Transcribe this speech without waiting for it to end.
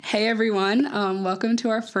Hey everyone, welcome to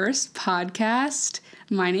our first podcast.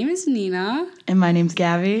 My name is Nina. And my name's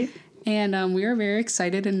Gabby. And we are very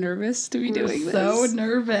excited and nervous to be doing this. So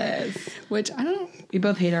nervous. Which I don't... We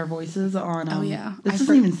both hate our voices on... oh yeah. This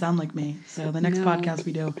doesn't even sound like me. So the next podcast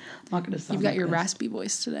we do, I'm not going to sound You've got like your this. raspy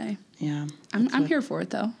voice today. Yeah. I'm here for it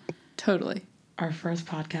though. Totally. Our first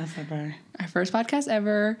podcast ever. Our first podcast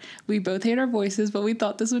ever. We both hate our voices, but we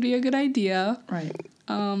thought this would be a good idea. Right.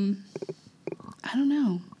 I don't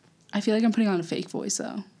know. I feel like I'm putting on a fake voice,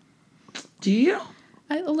 though. Do you?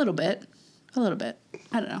 A little bit. I don't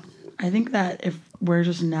know. I think that if we're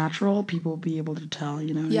just natural, people will be able to tell,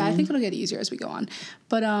 you know what Yeah, I mean? I think it'll get easier as we go on.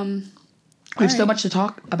 But, we have so much to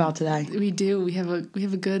talk about today. We do. We have a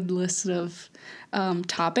good list of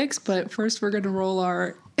topics, but first we're going to roll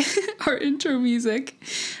our our intro music.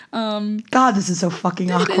 God, this is so fucking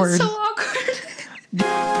awkward. It is so awkward.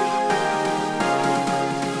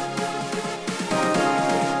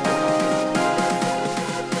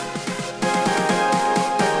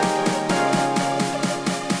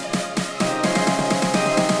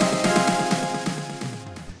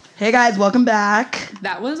 Hey guys, welcome back.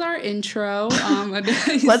 That was our intro.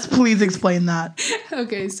 Let's please explain that.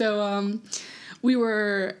 Okay, so we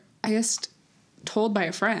were, I guess, told by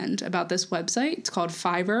a friend about this website. It's called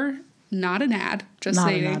Fiverr. Not an ad, just Not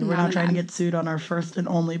saying. an ad. We're not trying to get sued on our first and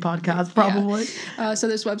only podcast, probably. Yeah. So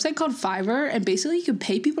this website called Fiverr, and basically you can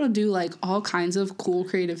pay people to do like all kinds of cool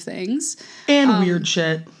creative things. And weird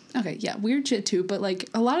shit. Okay, yeah, weird shit too, but like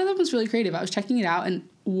a lot of them was really creative. I was checking it out, and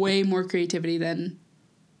way more creativity than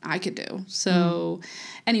I could do. So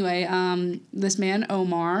anyway, this man,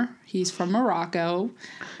 Omar, he's from Morocco.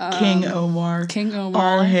 King Omar.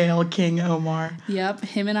 All hail King Omar. Yep.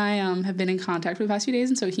 Him and I have been in contact for the past few days,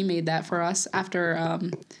 and so he made that for us after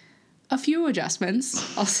a few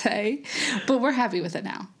adjustments, I'll say. But we're happy with it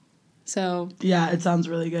now. So yeah, it sounds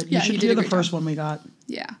really good. Yeah, you should hear the first one we got.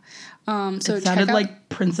 Yeah. So it sounded like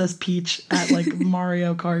Princess Peach at like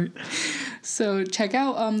Mario Kart. So check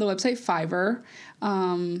out the website Fiverr.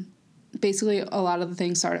 Basically, a lot of the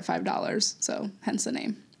things start at $5, so hence the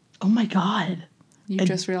name. Oh my God. You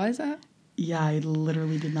just realized that? Yeah, I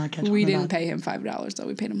literally did not catch on. We didn't pay him $5, though.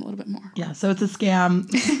 We paid him a little bit more. Yeah, so it's a scam.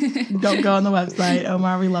 Don't go on the website.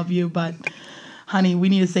 Omar, we love you, but honey, we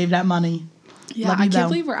need to save that money. Yeah, I can't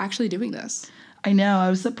believe we're actually doing this. I know. I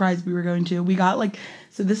was surprised we were going to. We got like...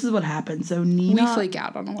 So this is what happened. So Nina... We flake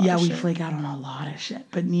out on a lot of shit. Yeah, we flake out on a lot of shit.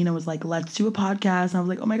 But Nina was like, let's do a podcast. And I was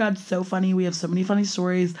like, oh my God, so funny. We have so many funny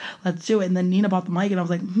stories. Let's do it. And then Nina bought the mic and I was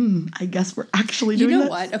like, I guess we're actually doing this. You know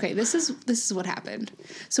what? Okay, this is what happened.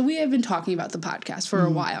 So we have been talking about the podcast for a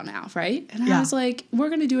while now, right? And I was like, we're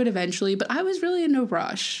going to do it eventually. But I was really in no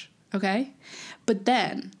rush, okay? But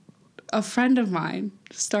then a friend of mine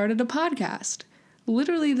started a podcast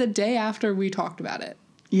literally the day after we talked about it.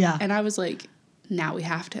 Yeah. And I was like... now we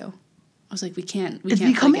have to. I was like, we can't. It's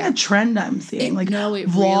becoming a trend I'm seeing.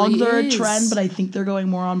 Vlogs really are is. a trend, but I think they're going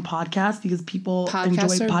more on podcasts because people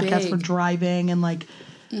enjoy podcasts for driving and like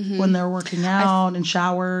when they're working out and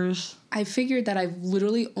showers. I figured that I've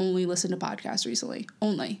literally only listened to podcasts recently.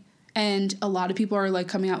 Only. And a lot of people are like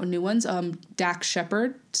coming out with new ones. Dax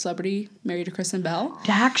Shepard, celebrity married to Kristen Bell.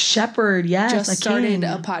 Dax Shepard, yes. Just started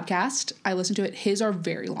a podcast. I listened to it. His are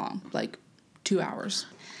very long, like 2 hours.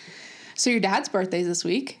 So your dad's birthday's this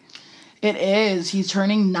week. It is. He's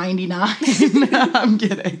turning 99. I'm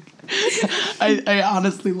kidding. I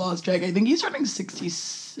honestly lost track. I think he's turning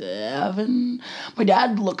 67. My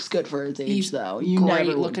dad looks good for his age, though. You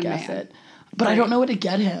never would guess it. But I don't know what to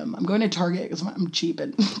get him. I'm going to Target because I'm cheap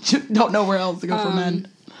and don't know where else to go for men.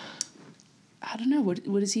 I don't know.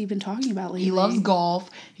 What has he been talking about lately? He loves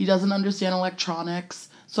golf. He doesn't understand electronics.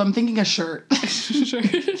 So I'm thinking a shirt. I'm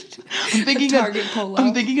thinking a Target polo.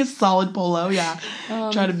 I'm thinking a solid polo, yeah.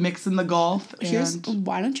 Try to mix in the golf.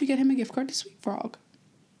 Why don't you get him a gift card to Sweet Frog?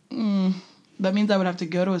 That means I would have to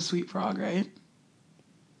go to a Sweet Frog, right?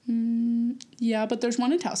 Yeah, but there's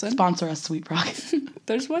one in Towson. Sponsor us, Sweet Frog.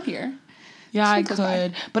 There's one here. Yeah, I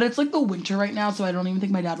could. But it's like the winter right now, so I don't even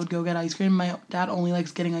think my dad would go get ice cream. My dad only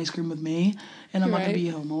likes getting ice cream with me, and I'm not going to be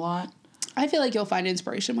home a lot. I feel like you'll find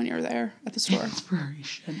inspiration when you're there at the store.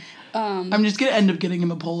 Inspiration. I'm just going to end up getting him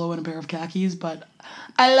a polo and a pair of khakis, but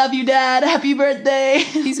I love you, Dad. Happy birthday.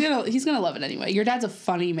 He's gonna love it anyway. Your dad's a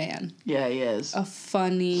funny man. Yeah, he is. A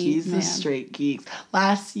funny He's man. The straight geek.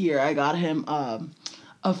 Last year, I got him a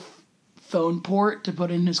phone port to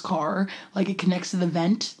put in his car. Like, it connects to the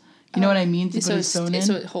vent. You know what I mean? To put his phone in.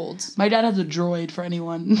 So it holds. My dad has a Droid, for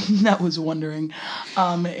anyone that was wondering.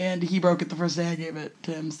 And he broke it the first day I gave it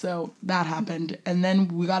to him. So that happened. And then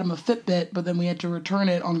we got him a Fitbit, but then we had to return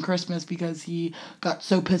it on Christmas because he got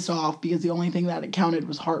so pissed off because the only thing that it counted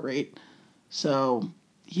was heart rate. So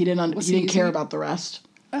he didn't care about the rest.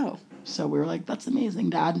 Oh. So we were like, that's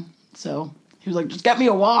amazing, Dad. So he was like, just get me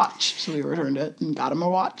a watch. So we returned it and got him a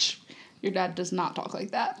watch. Your dad does not talk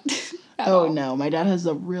like that. Oh, no. My dad has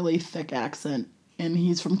a really thick accent, and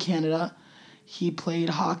he's from Canada. He played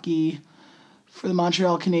hockey for the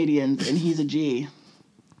Montreal Canadiens, and he's a G.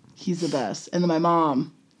 He's the best. And then my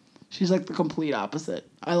mom, she's like the complete opposite.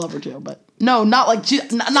 I love her too, but no, not like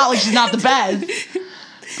she's not the best.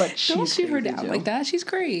 But don't shoot her down like that. She's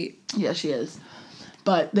great. Yeah, she is.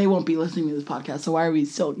 But they won't be listening to this podcast, so why are we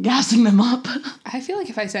still gassing them up? I feel like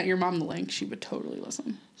if I sent your mom the link, she would totally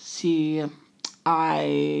listen. See,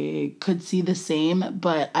 I could see the same,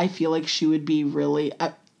 but I feel like she would be really...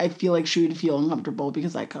 I feel like she would feel uncomfortable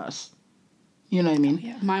because I cuss. You know what I mean?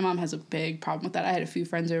 Yeah, my mom has a big problem with that. I had a few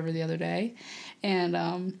friends over the other day,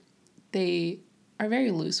 and they are very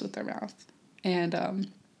loose with their mouth. And...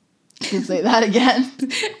 You can say that again.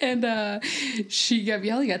 And she kept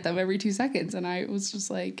yelling at them every 2 seconds, and I was just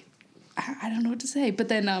like... I don't know what to say. But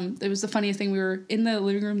then it was the funniest thing. We were in the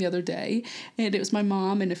living room the other day, and it was my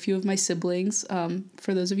mom and a few of my siblings.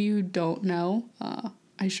 For those of you who don't know,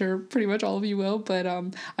 I'm sure pretty much all of you will, but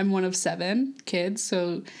I'm one of 7 kids,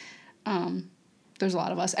 so there's a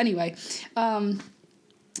lot of us. Anyway,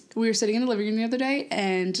 we were sitting in the living room the other day,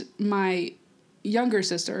 and my younger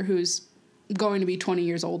sister, who's going to be 20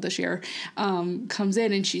 years old this year, comes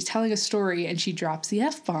in, and she's telling a story, and she drops the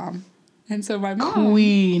F-bomb. And so my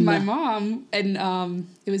mom, and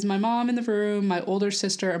it was my mom in the room, my older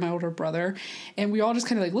sister, and my older brother, and we all just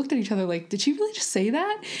kind of like looked at each other like, did she really just say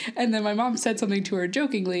that? And then my mom said something to her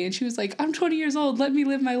jokingly, and she was like, I'm 20 years old, let me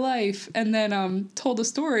live my life, and then told a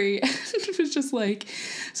story. It was just like,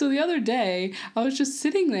 so the other day, I was just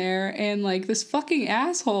sitting there, and like this fucking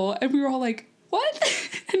asshole, and we were all like, what?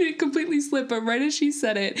 And it completely slipped, but right as she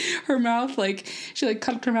said it, her mouth, like, she, like,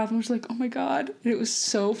 cut up her mouth and was like, oh, my God. And it was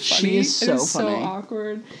so funny. She is so funny. So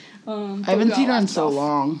awkward. I haven't seen her in so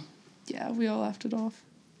long. Yeah, we all laughed it off.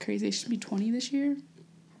 Crazy. She should be 20 this year.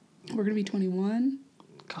 We're going to be 21.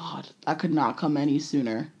 God, that could not come any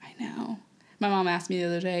sooner. I know. My mom asked me the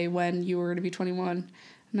other day when you were going to be 21,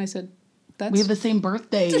 and I said, we have the same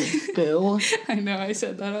birthday, boo. I know, I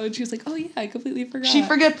said that. And she was like, oh, yeah, I completely forgot. She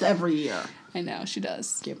forgets every year. I know, she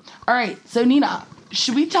does. Okay. All right, so Nina,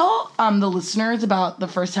 should we tell the listeners about the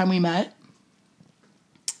first time we met?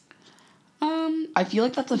 I feel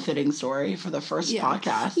like that's a fitting story for the first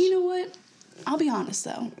podcast. You know what? I'll be honest,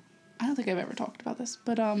 though. I don't think I've ever talked about this,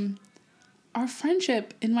 but our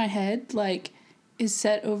friendship in my head, like, is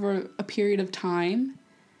set over a period of time,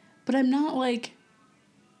 but I'm not, like,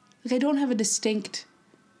 I don't have a distinct,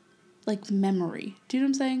 like, memory. Do you know what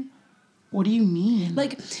I'm saying? What do you mean?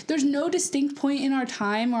 Like, there's no distinct point in our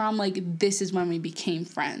time where I'm like, this is when we became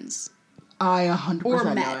friends. I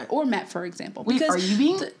 100% know it. Or met, for example. Wait,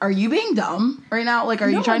 are you being dumb right now? Like, are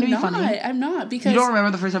you trying to be funny? I'm not, because... You don't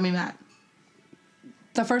remember the first time we met?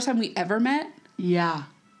 The first time we ever met? Yeah.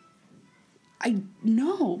 I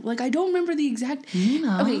don't remember the exact...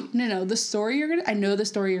 Nina. Okay, no, the story I know the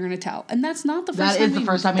story you're gonna tell. And that's not the first time That is the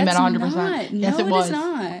first time we met 100%. Yes, it was. It is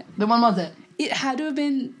not. Then when was it? It had to have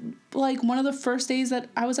been, like, one of the first days that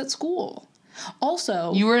I was at school.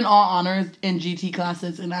 Also... You were in all honors in GT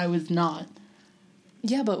classes, and I was not.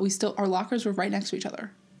 Yeah, but our lockers were right next to each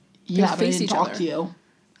other. Yeah, but I didn't talk to you.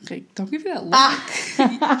 Okay, don't give me that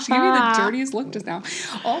look. She gave me the dirtiest look just now.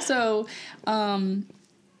 Also,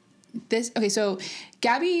 so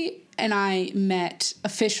Gabby and I met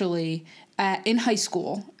officially in high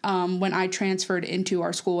school when I transferred into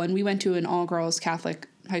our school, and we went to an all-girls Catholic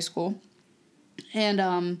high school.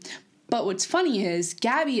 And but what's funny is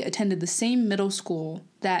Gabby attended the same middle school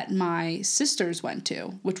that my sisters went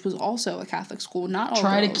to, which was also a Catholic school, not all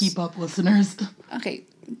Try girls. to keep up, listeners. Okay,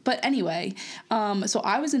 but anyway, so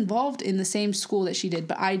I was involved in the same school that she did,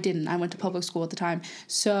 but I didn't. I went to public school at the time.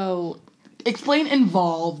 So... Explain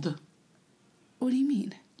involved. What do you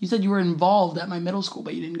mean? You said you were involved at my middle school,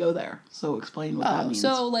 but you didn't go there. So explain what that means.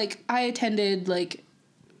 So, like, I attended, like...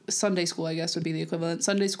 Sunday school, I guess, would be the equivalent.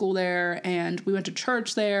 Sunday school there, and we went to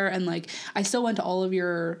church there, and, like, I still went to all of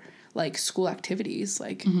your, like, school activities,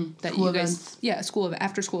 like, that school you guys... Events. Yeah,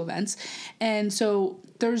 after-school events. And so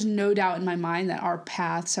there's no doubt in my mind that our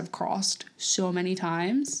paths have crossed so many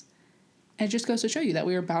times, and it just goes to show you that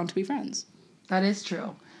we are bound to be friends. That is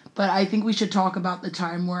true. But I think we should talk about the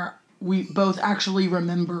time where we both actually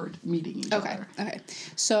remembered meeting each other. Okay.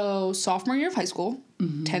 So sophomore year of high school,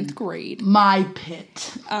 10th grade. My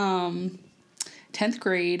pit. 10th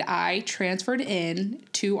grade, I transferred in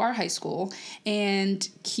to our high school, and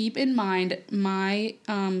keep in mind, my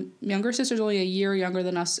younger sister's only a year younger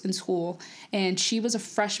than us in school, and she was a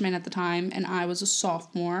freshman at the time, and I was a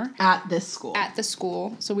sophomore. At this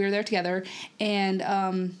school. So we were there together, and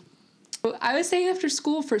I was staying after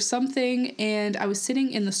school for something, and I was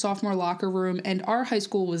sitting in the sophomore locker room, and our high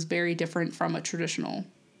school was very different from a traditional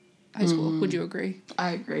high school. Would you agree?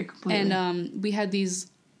 I agree completely. And we had these...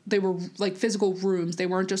 They were like physical rooms. They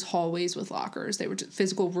weren't just hallways with lockers. They were just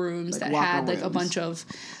physical rooms that had like a bunch of...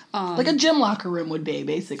 like a gym locker room would be,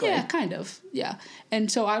 basically. Yeah, kind of. Yeah.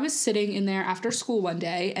 And so I was sitting in there after school one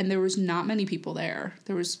day, and there was not many people there.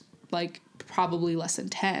 There was like probably less than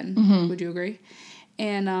 10. Would you agree?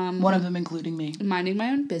 And one of them including me. Minding my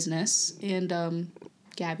own business. And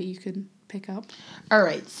Gabby, you can pick up. All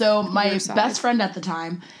right. So my best friend at the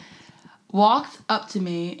time walked up to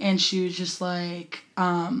me, and she was just like,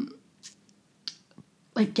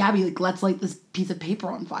 Gabby, like, let's light this piece of paper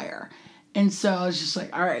on fire. And so I was just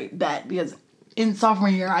like, all right, bet. Because in sophomore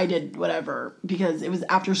year, I did whatever, because it was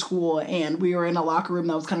after school, and we were in a locker room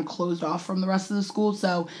that was kind of closed off from the rest of the school.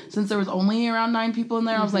 So since there was only around 9 people in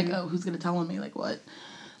there, I was like, oh, who's going to tell on me? Like, what?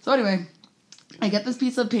 So anyway, I get this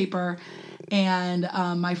piece of paper, and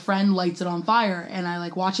my friend lights it on fire, and I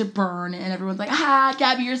like watch it burn, and everyone's like, "Ah,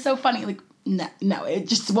 Gabby, you're so funny." Like, no, it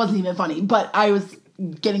just wasn't even funny. But I was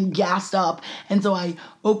getting gassed up, and so I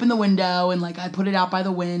open the window and like I put it out by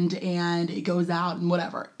the wind, and it goes out, and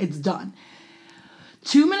whatever, it's done.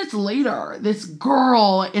 2 minutes later, this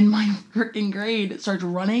girl in my freaking grade starts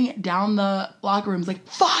running down the locker rooms like,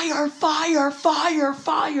 fire, fire, fire,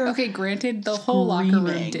 fire. Okay, granted, the whole locker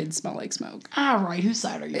room did smell like smoke. All right, whose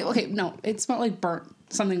side are you? Okay, no, it smelled like burnt.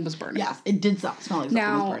 Something was burning. Yes, it did smell like something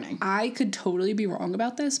was burning. Now, I could totally be wrong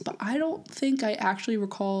about this, but I don't think I actually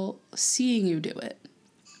recall seeing you do it.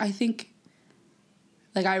 I think,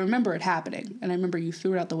 like, I remember it happening, and I remember you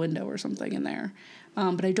threw it out the window or something in there.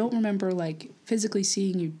 But I don't remember, like, physically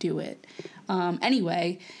seeing you do it.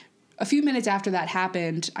 Anyway, a few minutes after that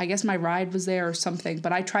happened, I guess my ride was there or something,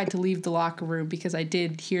 but I tried to leave the locker room because I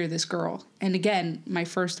did hear this girl. And again, my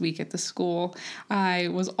first week at the school, I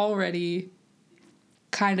was already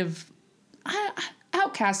kind of...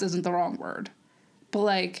 outcast isn't the wrong word. But,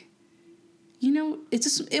 like... You know,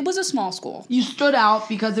 it was a small school. You stood out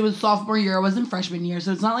because it was sophomore year. It wasn't freshman year.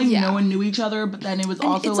 So it's not like no one knew each other. But then it was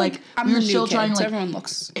also like we were still trying, like, everyone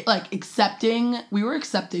looks like accepting. We were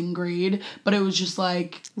accepting grade, but it was just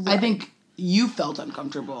like, I think you felt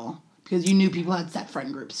uncomfortable because you knew people had set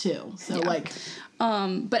friend groups too. So like,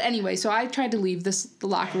 but anyway, so I tried to leave the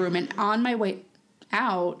locker room, and on my way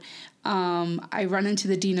out, I run into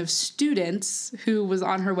the dean of students who was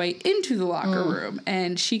on her way into the locker room,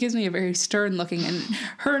 and she gives me a very stern looking, and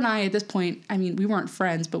her and I at this point, I mean, we weren't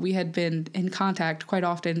friends, but we had been in contact quite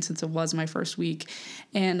often since it was my first week.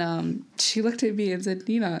 And she looked at me and said,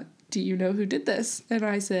 "Nina, do you know who did this?" And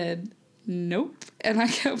I said, "Nope." And I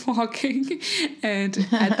kept walking. And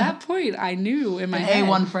at that point, I knew in my head.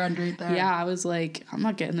 A1 friend right there. Yeah, I was like, I'm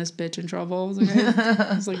not getting this bitch in trouble.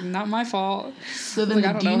 I was like, not my fault. So then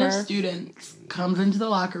the dean of students comes into the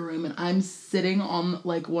locker room, and I'm sitting on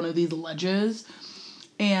like one of these ledges.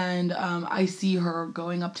 And I see her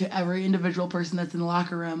going up to every individual person that's in the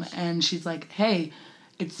locker room. And she's like, "Hey,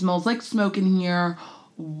 it smells like smoke in here.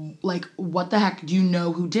 Like, what the heck? Do you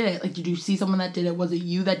know who did it? Like, did you see someone that did it? Was it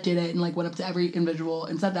you that did it?" And like went up to every individual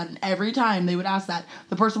and said that. And every time they would ask that,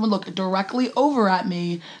 the person would look directly over at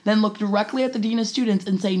me, then look directly at the dean of students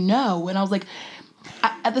and say no. And I was like,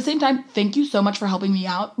 at the same time, thank you so much for helping me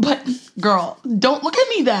out, but girl, don't look at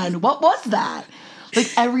me then. What was that?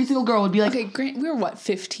 Like, every single girl would be like, okay, Grant, we were what,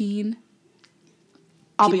 15?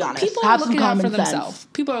 I'll be honest. People are looking out for themselves.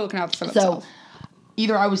 People are looking out for themselves. So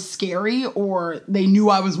either I was scary or they knew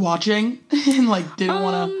I was watching and like didn't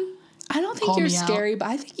want to. I don't think you're scary, but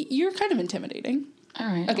I think you're kind of intimidating. All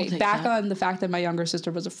right. Okay, back on the fact that my younger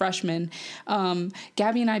sister was a freshman.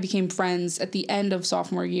 Gabby and I became friends at the end of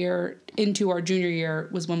sophomore year. Into our junior year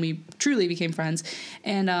was when we truly became friends.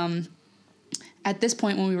 And at this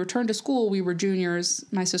point, when we returned to school, we were juniors.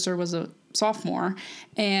 My sister was a sophomore,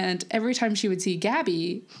 and every time she would see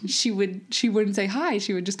Gabby, she wouldn't say hi.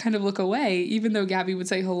 She would just kind of look away, even though Gabby would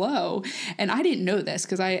say hello. And I didn't know this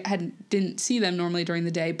because I didn't see them normally during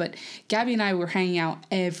the day, but Gabby and I were hanging out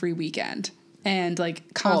every weekend and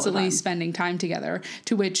like constantly spending time together,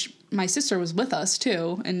 to which my sister was with us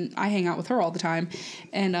too, and I hang out with her all the time.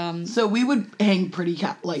 And so we would hang pretty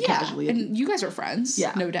casually. And you guys are friends,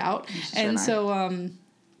 no doubt. And so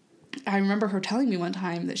I remember her telling me one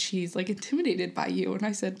time that she's, like, intimidated by you. And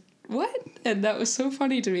I said, what? And that was so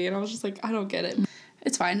funny to me. And I was just like, I don't get it.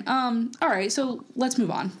 It's fine. All right, so let's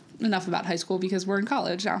move on. Enough about high school because we're in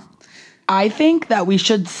college now. I think that we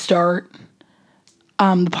should start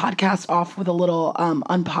the podcast off with a little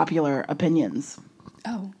unpopular opinions.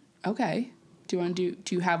 Oh, okay. Do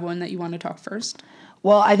you have one that you want to talk first?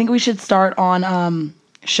 Well, I think we should start on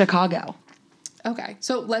Chicago. Okay,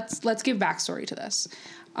 so let's give backstory to this.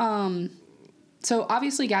 So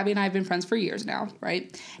obviously Gabby and I have been friends for years now,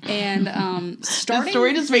 right? And The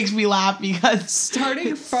story just makes me laugh because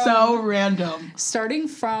it's so random. Starting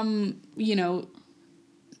from,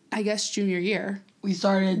 I guess junior year. We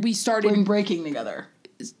started spring breaking together.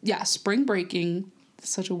 Yeah, spring breaking.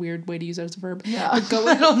 Such a weird way to use it as a verb. Yeah, I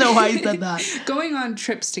don't know why you said that. Going on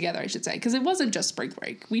trips together, I should say, because it wasn't just spring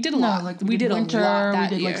break. We did a lot. Like we did winter, a lot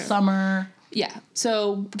that year. Like summer. Yeah.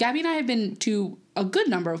 So Gabby and I have been to a good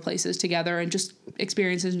number of places together and just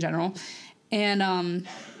experiences in general. And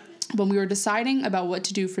when we were deciding about what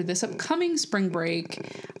to do for this upcoming spring break,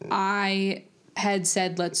 I had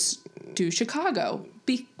said, let's do Chicago.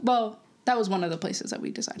 Well, that was one of the places that we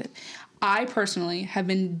decided. I personally have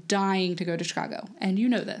been dying to go to Chicago. And you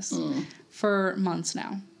know this for months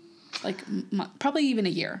now. Like probably even a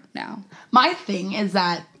year now. My thing is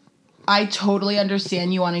that I totally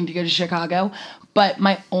understand you wanting to go to Chicago, but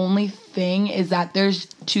my only thing is that there's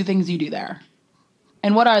two things you do there.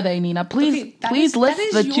 And what are they, Nina? Please list the two.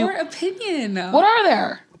 That is your opinion. What are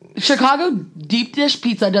there? Chicago deep dish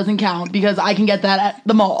pizza doesn't count because I can get that at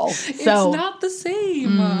the mall. So it's not the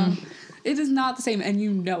same. It is not the same, and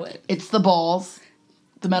you know it. It's the balls.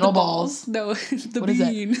 The metal balls. No, the what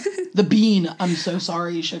bean. Is it? The bean. I'm so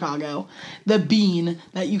sorry, Chicago. The bean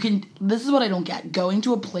that you can... This is what I don't get. Going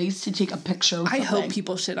to a place to take a picture with I something. hope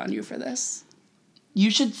people shit on you for this.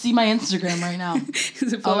 You should see my Instagram right now.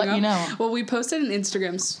 I'll let you know. Well, we posted an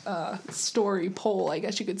Instagram story poll, I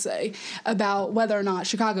guess you could say, about whether or not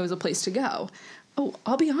Chicago is a place to go. Oh,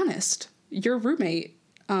 I'll be honest. Your roommate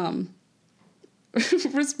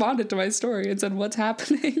responded to my story and said, what's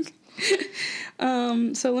happening?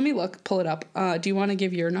 So let me pull it up. Do you want to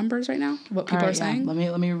give your numbers right now? What people are saying? Let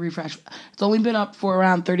me refresh. It's only been up for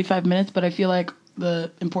around 35 minutes, but I feel like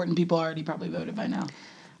the important people already probably voted by now.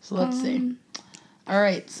 So let's see. All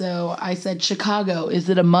right. So I said Chicago. Is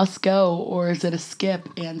it a must go or is it a skip?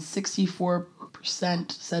 And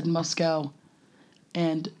 64% said must go,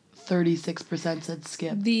 and 36% said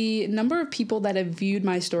skip. The number of people that have viewed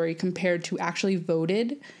my story compared to actually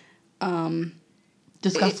voted,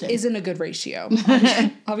 disgusting. It isn't a good ratio.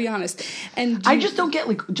 I'll be honest. And I just don't get,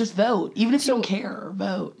 just vote. Even if you don't care,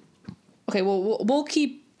 vote. Okay, well, we'll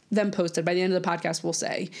keep them posted. By the end of the podcast, we'll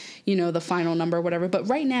say, the final number or whatever. But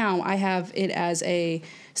right now, I have it as a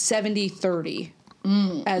 70-30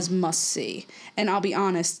 as must-see. And I'll be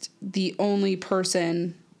honest, the only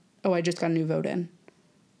person... Oh, I just got a new vote in.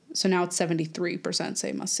 So now it's 73%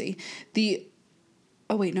 say must-see.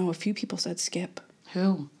 Oh, wait, no, a few people said skip.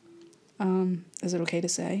 Who? Is it okay to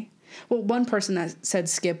say? Well, one person that said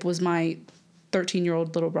skip was my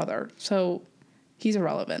 13-year-old little brother. So he's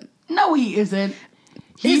irrelevant. No, he isn't.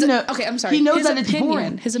 Okay, I'm sorry. He knows that it's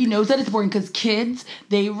boring. He knows that it's boring because kids,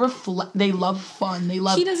 they love fun. They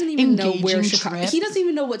love He doesn't even know where Chicago. He doesn't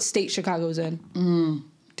even know what state Chicago's in.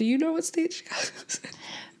 Do you know what state Chicago's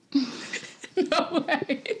in? No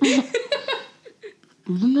way.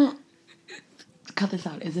 Isn't it? Cut this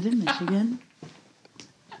out. Is it in Michigan?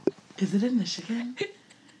 Is it in Michigan?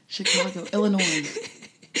 Chicago, Illinois,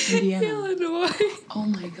 Indiana. Illinois. Oh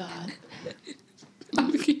my God.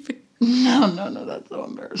 I'm keeping. No, that's so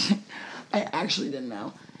embarrassing. I actually didn't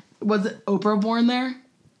know. Was it Oprah born there?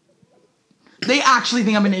 They actually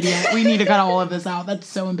think I'm an idiot. We need to cut all of this out. That's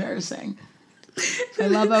so embarrassing. I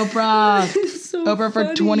love Oprah. So Oprah funny.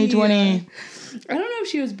 for 2020. I don't know if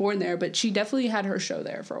she was born there, but she definitely had her show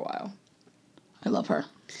there for a while. I love her.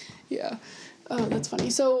 Yeah. Oh, that's funny.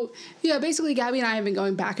 So, yeah, basically Gabby and I have been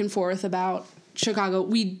going back and forth about Chicago.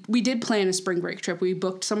 We did plan a spring break trip. We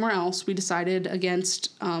booked somewhere else. We decided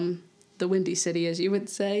against the Windy City, as you would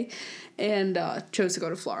say, and chose to go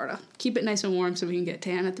to Florida. Keep it nice and warm so we can get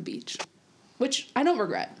tan at the beach, which I don't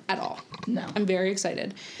regret at all. No. I'm very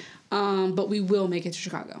excited. But we will make it to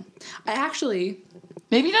Chicago. I actually...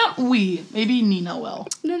 Maybe not we. Maybe Nina will.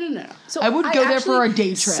 No. So I would go there for a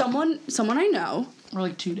day trip. Someone I know... Or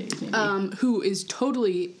 2 days, maybe. Who is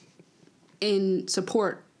totally in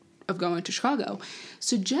support of going to Chicago,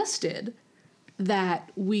 suggested that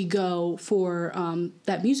we go for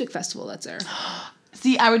that music festival that's there.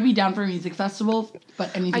 See, I would be down for a music festival,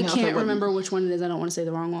 but anything else I can't remember which one it is. I don't want to say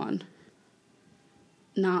the wrong one.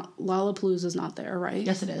 not Lollapalooza's not there, right?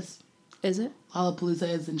 Yes, it is. Is it? Lollapalooza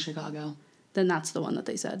is in Chicago. Then that's the one that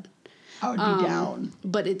they said. I would be down.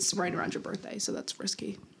 But it's right around your birthday, so that's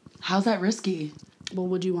risky. How's that risky? Well,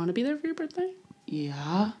 would you want to be there for your birthday?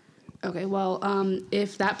 Yeah. Okay, well,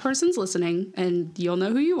 if that person's listening, and you'll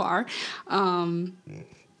know who you are,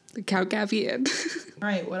 count Gabby in. All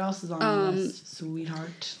right, what else is on the list,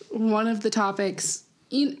 sweetheart? One of the topics,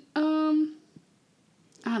 I don't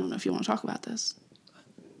know if you want to talk about this.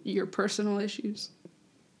 Your personal issues.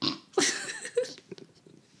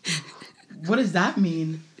 What does that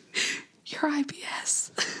mean? Your IBS.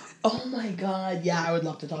 Oh my God. Yeah, I would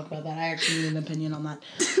love to talk about that. I actually need an opinion on that.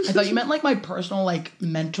 I thought you meant like my personal like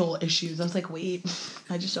mental issues. I was like, wait,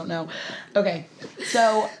 I just don't know. Okay.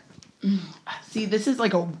 So, see, this is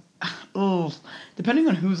like depending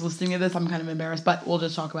on who's listening to this, I'm kind of embarrassed, but we'll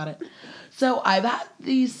just talk about it. So I've had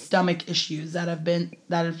these stomach issues that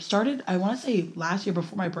have started, I want to say last year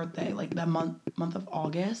before my birthday, like that month of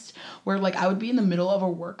August, where like I would be in the middle of a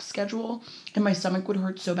work schedule and my stomach would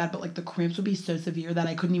hurt so bad, but like the cramps would be so severe that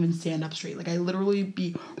I couldn't even stand up straight. Like I literally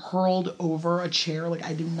be hurled over a chair. Like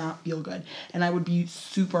I did not feel good. And I would be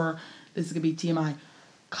super, this is going to be TMI,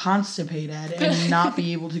 constipated and not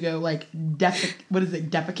be able to go like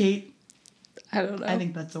defecate? I don't know. I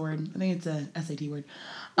think that's the word. I think it's a SAT word.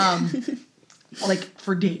 Like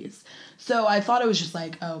for days. So I thought it was just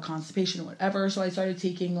like, constipation or whatever. So I started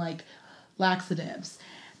taking like laxatives.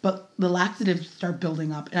 But the laxatives start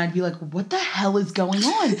building up and I'd be like, what the hell is going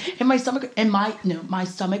on? And my stomach my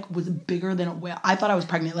stomach was bigger than a whale. I thought I was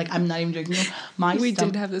pregnant. Like I'm not even joking. We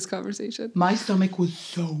did have this conversation. My stomach was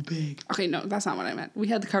so big. Okay, no, that's not what I meant. We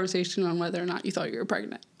had the conversation on whether or not you thought you were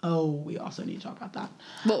pregnant. Oh, we also need to talk about that.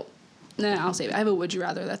 Well, no, I'll save it. I have a would you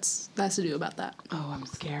rather that's to do about that. Oh, I'm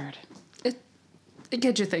scared. It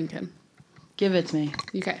gets you thinking. Give it to me.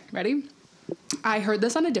 Okay, ready? I heard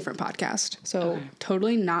this on a different podcast, so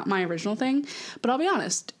totally not my original thing, but I'll be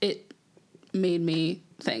honest, it made me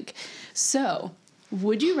think. So,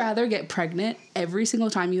 would you rather get pregnant every single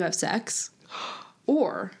time you have sex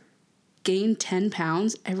or gain 10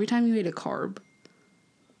 pounds every time you eat a carb?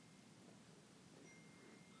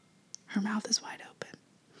 Her mouth is wide open.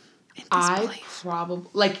 I probably,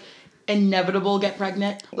 like, inevitable get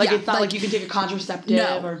pregnant. Like, yeah, it's not like you can take a contraceptive.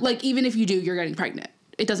 No, or like, even if you do, you're getting pregnant.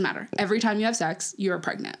 It doesn't matter. Every time you have sex, you're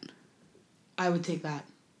pregnant. I would take that.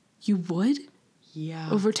 You would? Yeah.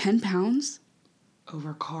 Over 10 pounds?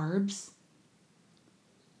 Over carbs?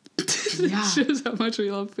 Yeah. Shows how much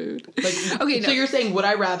we love food. Like, okay, so you're saying, would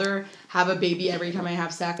I rather have a baby every time I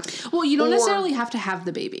have sex? Well, you don't necessarily have to have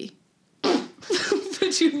the baby.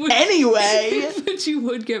 But you would. Anyway. But you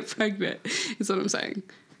would get pregnant, is what I'm saying.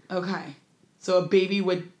 Okay. So a baby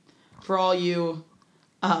would, for all you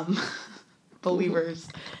believers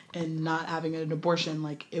in not having an abortion,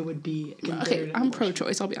 like, it would be considered an I'm abortion.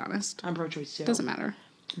 pro-choice, I'll be honest. I'm pro-choice, too. Doesn't matter.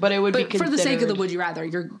 But it would be considered. For the sake of the would you rather,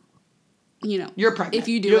 you're pregnant. If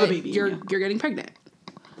you do have it, a baby, you're getting pregnant.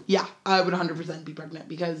 Yeah, I would 100% be pregnant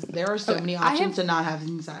because there are so many options to not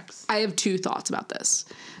having sex. I have two thoughts about this.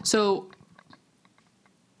 So,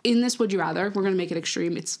 in this would you rather, we're going to make it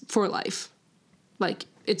extreme. It's for life. Like,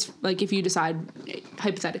 it's like if you decide,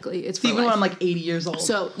 hypothetically, it's for even life. when I'm like 80 years old.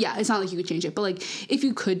 So, yeah, it's not like you could change it. But, like, if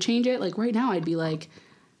you could change it, like, right now I'd be like,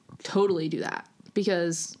 totally do that.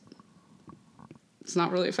 Because it's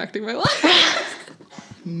not really affecting my life.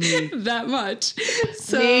 Me. That much.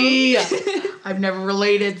 So, Me. I've never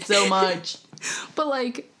related so much. But,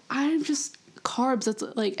 like, I'm just, carbs, that's,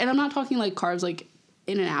 like, and I'm not talking, like, carbs, like,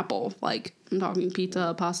 in an apple. Like, I'm talking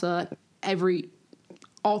pizza, pasta,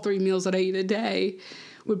 all 3 meals that I eat a day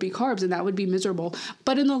would be carbs, and that would be miserable.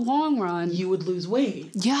 But in the long run... You would lose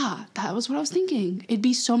weight. Yeah, that was what I was thinking. It'd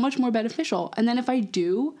be so much more beneficial. And then if I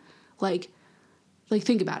do, like,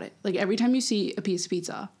 think about it. Like, every time you see a piece of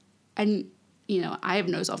pizza, and... I have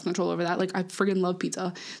no self-control over that. Like, I friggin' love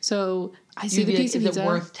pizza. So, I see the piece of pizza. Is it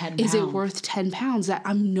worth 10 pounds? Is it worth 10 pounds that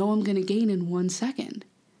I'm going to gain in 1 second?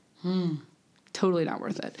 Totally not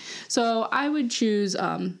worth it. So, I would choose,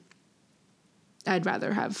 I'd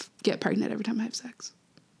rather get pregnant every time I have sex.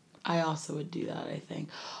 I also would do that, I think.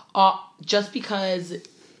 Just because,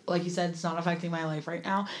 like you said, it's not affecting my life right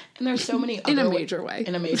now. And there's so many other... In a major way.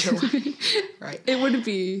 In a major way. Right. It wouldn't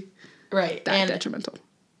be that detrimental.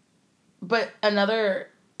 But and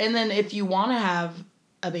then if you want to have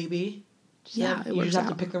a baby, you just have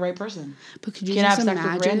to pick the right person. But could you can't just have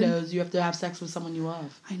imagine? Sex with randos. You have to have sex with someone you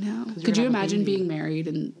love. I know. Could you imagine being married?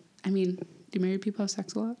 And I mean, do married people have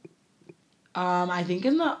sex a lot? I think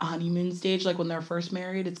in the honeymoon stage, like when they're first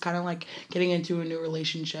married, it's kind of like getting into a new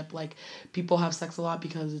relationship. Like people have sex a lot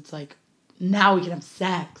because it's like now we can have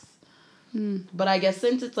sex. But I guess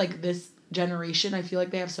since it's like this generation, I feel like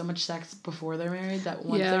they have so much sex before they're married that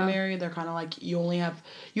once they're married, they're kind of like you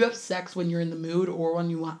have sex when you're in the mood or when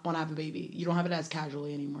you want to have a baby. You don't have it as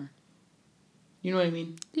casually anymore. You know what I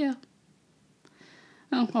mean? Yeah.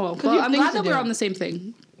 Oh well. Well, I'm glad that we're on the same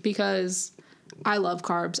thing because I love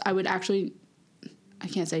carbs. I would actually, I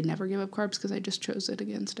can't say never give up carbs because I just chose it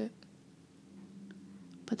against it.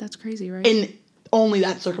 But that's crazy, right? In only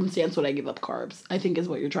that circumstance would I give up carbs, I think is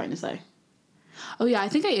what you're trying to say. Oh, yeah, I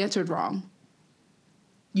think I answered wrong.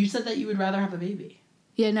 You said that you would rather have a baby.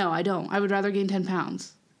 Yeah, no, I don't. I would rather gain 10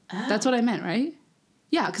 pounds. Oh. That's what I meant, right?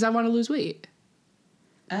 Yeah, because I want to lose weight.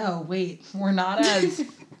 Oh, wait. We're not as...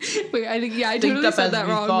 Wait, I totally said that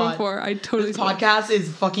wrong before. I totally... This podcast is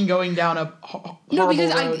fucking going down a horrible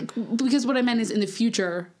road. Because what I meant is in the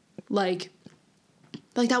future, like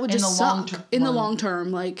that would just suck. In the long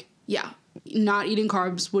term, like, yeah, not eating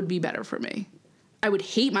carbs would be better for me. I would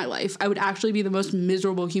hate my life. I would actually be the most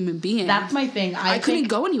miserable human being. That's my thing. I couldn't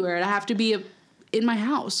go anywhere. I'd have to be in my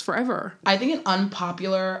house forever. I think an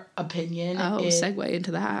unpopular opinion segue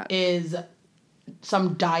into that. Is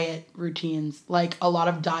some diet routines. Like a lot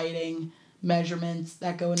of dieting measurements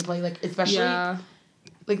that go into play. Like especially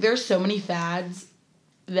like there's so many fads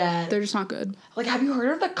that they're just not good. Like have you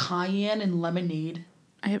heard of the cayenne and lemonade?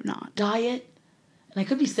 I have not. Diet? And I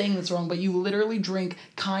could be saying this wrong, but you literally drink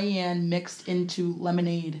cayenne mixed into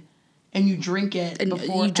lemonade, and you drink it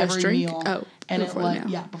before every meal. Oh, and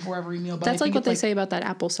before every meal. But that's like what they say about that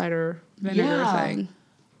apple cider vinegar thing.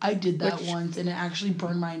 I did that once, and it actually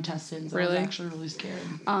burned my intestines. Really? I was actually really scared.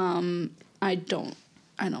 I don't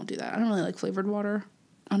do that. I don't really like flavored water.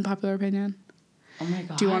 Unpopular opinion. Oh my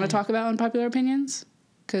god. Do you want to talk about unpopular opinions?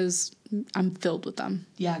 Because I'm filled with them.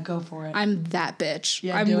 Yeah, go for it. I'm that bitch.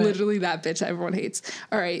 Yeah, I'm literally that bitch that everyone hates.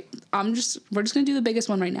 All right, we're just gonna do the biggest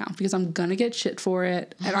one right now because I'm gonna get shit for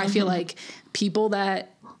it, and I feel like people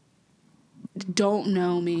that don't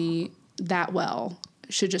know me that well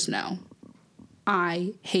should just know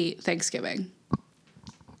I hate Thanksgiving.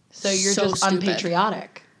 So you're just stupid.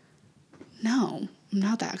 Unpatriotic. No, I'm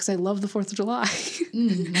not that because I love the 4th of July.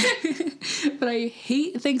 But I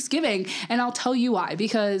hate Thanksgiving, and I'll tell you why.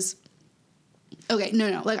 Because, okay,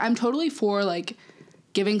 no. Like, I'm totally for, like,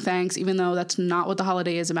 giving thanks, even though that's not what the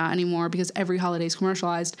holiday is about anymore because every holiday is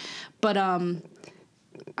commercialized. But I'm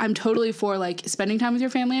totally for, like, spending time with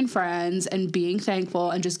your family and friends and being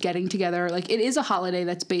thankful and just getting together. Like, it is a holiday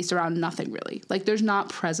that's based around nothing, really. Like, there's not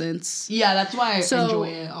presents. Yeah, that's why I enjoy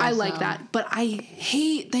it also. I like that. But I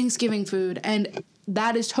hate Thanksgiving food, and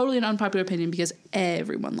that is totally an unpopular opinion because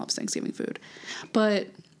everyone loves Thanksgiving food. But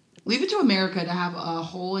leave it to America to have a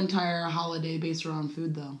whole entire holiday based around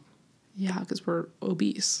food, though. Yeah, because we're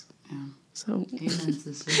obese. Yeah. So. Amen,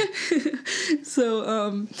 sister.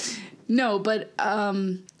 So, no, but,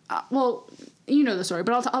 well, you know the story,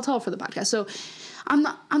 but I'll tell it for the podcast. So, I'm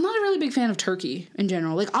not a really big fan of turkey in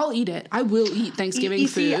general. Like, I'll eat it. I will eat Thanksgiving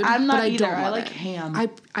food. I'm not either. I like ham.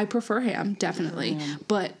 I prefer ham, definitely.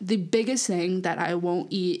 But the biggest thing that I won't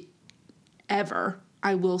eat ever,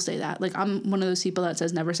 I will say that. Like, I'm one of those people that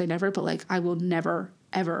says never say never, but, like, I will never,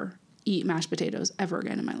 ever eat mashed potatoes ever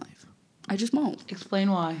again in my life. I just won't. Explain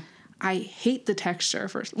why. I hate the texture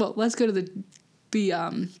first. Well, let's go to the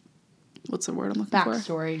what's the word I'm looking for?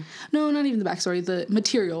 Backstory. No, not even the backstory. The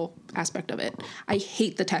material aspect of it. I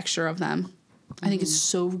hate the texture of them. Mm-hmm. I think it's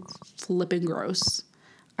so flipping gross.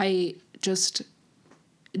 I just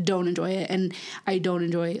don't enjoy it, and I don't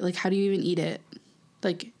enjoy, like, how do you even eat it?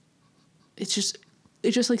 Like, it just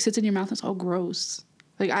like sits in your mouth. It's all gross.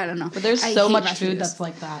 Like, I don't know. But there's so much food that's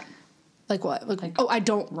like that. Like what? Like I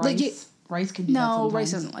don't rice. Like it, rice can do that sometimes.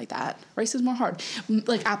 Rice isn't like that. Rice is more hard.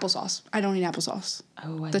 Like applesauce. I don't eat applesauce.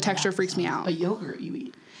 Oh, the texture freaks me out. But yogurt you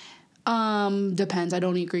eat. Depends. I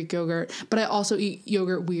don't eat Greek yogurt, but I also eat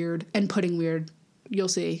yogurt weird and pudding weird. You'll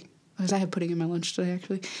see. Because I have pudding in my lunch today,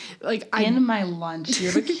 actually. Like in my lunch,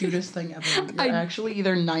 you're the cutest thing ever. You're actually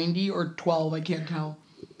either 90 or 12. I can't tell.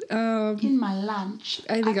 In my lunch,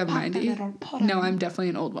 I think I'm 90. No, I'm definitely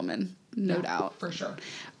an old woman, no doubt, for sure.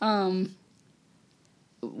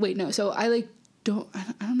 Wait, no. So I don't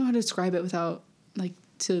know how to describe it without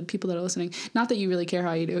to people that are listening. Not that you really care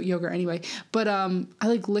how I eat yogurt anyway, but I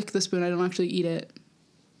lick the spoon. I don't actually eat it.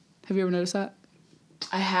 Have you ever noticed that?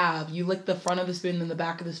 I have. You lick the front of the spoon and the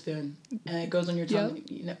back of the spoon, and it goes on your tongue. Yep.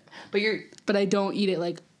 You know, but I don't eat it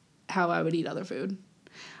like how I would eat other food.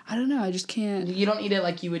 I don't know. I just can't. You don't eat it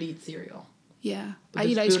like you would eat cereal. Yeah, I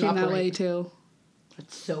eat ice cream that way too.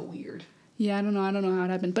 That's so weird. Yeah, I don't know how it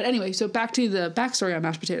happened. But anyway, so back to the backstory on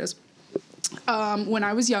mashed potatoes. When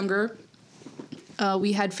I was younger,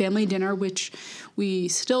 We had family dinner, which we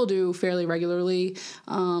still do fairly regularly.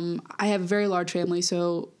 I have a very large family,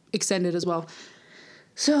 so extended as well.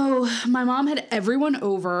 So my mom had everyone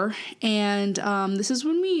over, and this is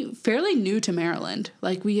when we fairly new to Maryland.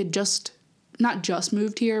 Like, we had not just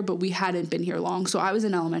moved here, but we hadn't been here long. So I was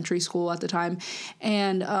in elementary school at the time,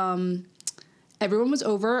 and everyone was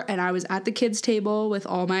over, and I was at the kids' table with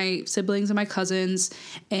all my siblings and my cousins,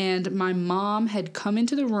 and my mom had come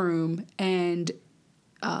into the room and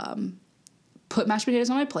put mashed potatoes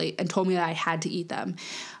on my plate and told me that I had to eat them.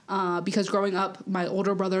 Because growing up, my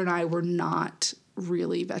older brother and I were not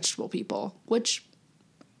really vegetable people, which,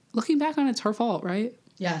 looking back on, it's her fault, right?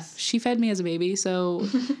 Yes. She fed me as a baby, so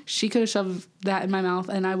she could have shoved that in my mouth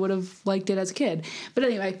and I would have liked it as a kid. But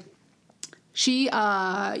anyway, she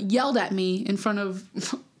yelled at me in front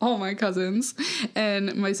of all my cousins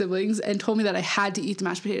and my siblings and told me that I had to eat the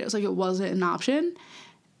mashed potatoes. Like, it wasn't an option.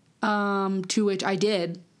 To which I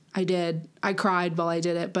did. I cried while I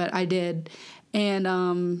did it, but I did. And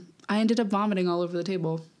I ended up vomiting all over the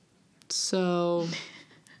table. So,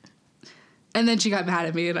 and then she got mad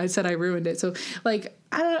at me and I said I ruined it. So, like,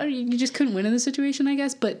 I don't know, you just couldn't win in this situation, I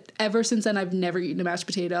guess. But ever since then, I've never eaten a mashed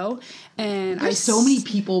potato. And there's so many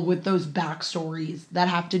people with those backstories that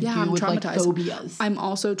have to do with, like, phobias. I'm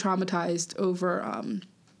also traumatized over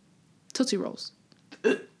Tootsie Rolls.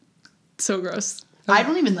 So gross. I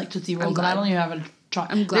don't even like Tootsie Rolls, and I don't even have a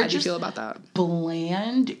I'm glad you feel about that.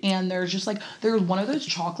 Bland, and there's just, like, there's one of those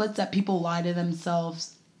chocolates that people lie to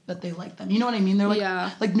themselves that they like them. You know what I mean? They're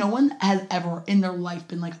like, like, no one has ever in their life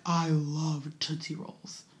been like, I love Tootsie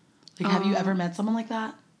Rolls. Like, have you ever met someone like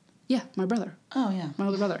that? Yeah, my brother. Oh, yeah. My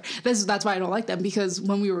older brother. That's why I don't like them, because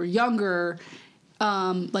when we were younger,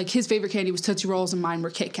 like, his favorite candy was Tootsie Rolls and mine were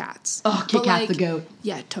Kit Kats. Oh, Kit Kat's the goat.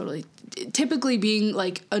 Yeah, totally. Typically, being,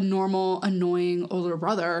 like, a normal, annoying older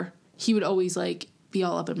brother, he would always, like, be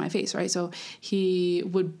all up in my face, right? So he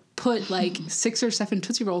would put, like, 6 or 7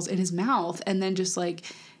 Tootsie Rolls in his mouth and then just, like,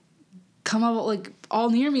 come up, like, all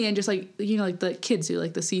near me and just, like, you know, like the kids do,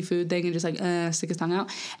 like, the seafood thing and just, like, stick his tongue out.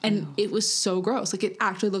 And it was so gross. Like, it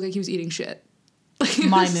actually looked like he was eating shit. Like,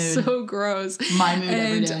 my mood. So gross. My mood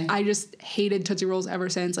every day. And I just hated Tootsie Rolls ever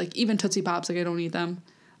since. Like, even Tootsie Pops, like, I don't eat them.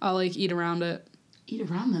 I'll, like, eat around it. Eat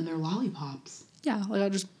around them? They're lollipops. Yeah, like, I'll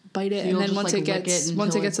just bite it, so and then once like, it gets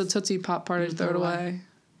the Tootsie Pop part, I throw it away.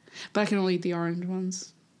 But I can only eat the orange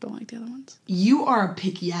ones. Don't like the other ones. You are a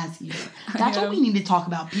picky ass eater. That's what we need to talk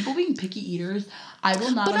about. People being picky eaters, I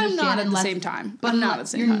will not understand. But I'm not at the same time. But I'm not at the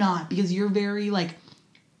same time. You're not, because you're very, like,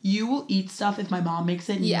 you will eat stuff if my mom makes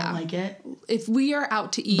it and you don't like it. If we are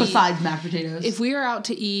out to eat. Besides mashed potatoes. If we are out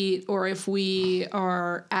to eat or if we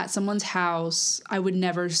are at someone's house, I would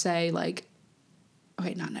never say, like,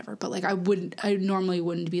 okay, not never, but, like, I normally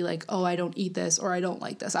wouldn't be like, oh, I don't eat this or I don't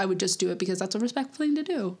like this. I would just do it because that's a respectful thing to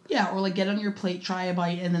do. Yeah, or, like, get on your plate, try a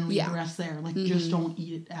bite, and then leave the rest there. Like, just don't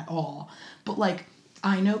eat it at all. But, like,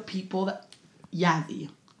 I know people that... Yazzie.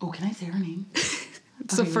 Oh, can I say her name?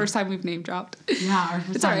 It's the first time we've name dropped. Yeah, our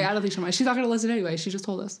first It's alright, I don't think she'll mind. She's not going to listen anyway. She just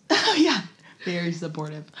told us. Oh, yeah. Very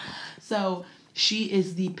supportive. So... she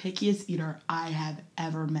is the pickiest eater I have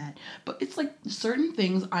ever met. But it's, like, certain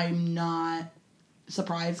things I'm not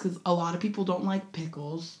surprised, because a lot of people don't like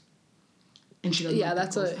pickles. And she doesn't like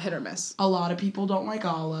that's pickles. a hit or miss. A lot of people don't like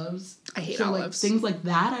olives. I hate olives. Like, things like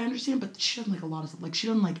that I understand, but she doesn't like a lot of stuff. Like, she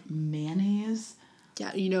doesn't like mayonnaise.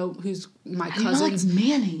 Yeah, you know who's my cousin's... I don't like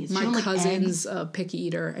mayonnaise. My cousin's a picky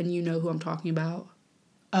eater, and you know who I'm talking about.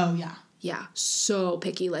 Oh, yeah. Yeah, so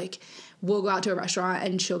picky. Like, we'll go out to a restaurant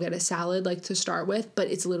and she'll get a salad, like, to start with, but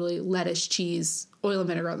it's literally lettuce, cheese, oil and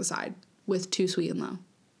vinegar on the side with 2 sweet and low.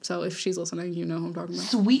 So if she's listening, you know who I'm talking about.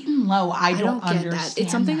 Sweet and low, I don't get understand that.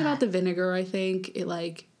 It's something about the vinegar, I think. It,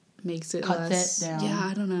 like, makes it cuts less... it down. Yeah,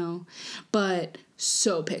 I don't know. But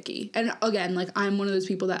so picky. And again, like, I'm one of those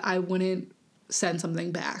people that I wouldn't send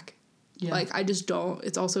something back. Yeah. Like, I just don't.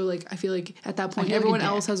 It's also, like, I feel like at that point, everyone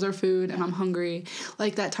else has their food, and I'm hungry.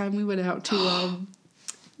 Like, that time we went out to...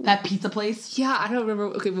 that pizza place? Yeah, I don't remember.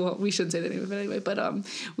 Okay, well, we shouldn't say the name of it anyway. But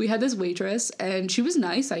we had this waitress, and she was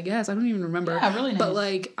nice, I guess. I don't even remember. Yeah, really nice. But,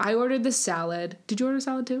 like, I ordered the salad. Did you order a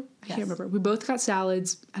salad, too? I yes. can't remember. We both got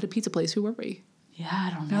salads at a pizza place. Who were we? Yeah,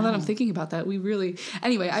 I don't know. Now that I'm thinking about that, we really...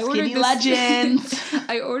 Anyway, I ordered this... legends!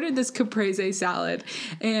 I ordered this caprese salad.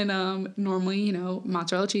 And normally, you know,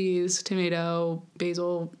 mozzarella cheese, tomato,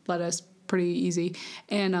 basil, lettuce, pretty easy.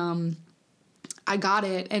 And I got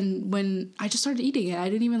it, and when I just started eating it, I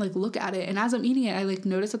didn't even like look at it. And as I'm eating it, I like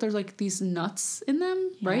noticed that there's like these nuts in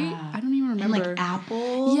them, right? I don't even remember. And like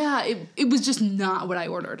apples. Yeah, it was just not what I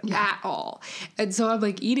ordered at all. And so I'm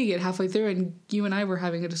like eating it halfway through, and you and I were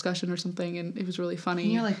having a discussion or something, and it was really funny.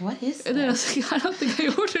 And you're like, what is this? And then I was like, I don't think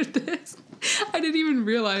I ordered this. I didn't even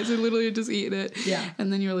realize. I literally had just eaten it. Yeah.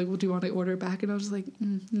 And then you're like, well, do you want to order it back? And I was just like,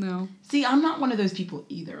 no. See, I'm not one of those people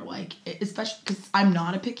either. Like, especially because I'm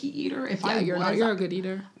not a picky eater. You're a good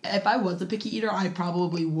eater. If I was a picky eater, I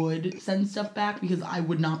probably would send stuff back because I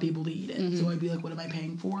would not be able to eat it. Mm-hmm. So I'd be like, what am I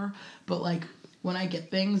paying for? But like, when I get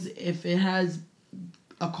things, if it has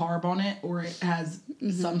a carb on it or it has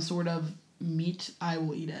some sort of meat, I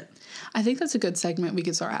will eat it. I think that's a good segment we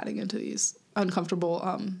could start adding into these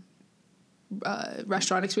uncomfortable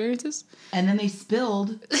restaurant experiences. And then they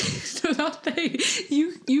spilled. No, not they.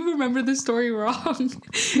 You remember the story wrong.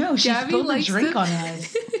 No, she spilled a drink on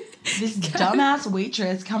us. This dumbass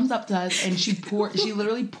waitress comes up to us and she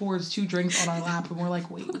literally pours 2 drinks on our lap and we're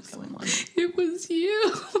like, wait, what's going on? It was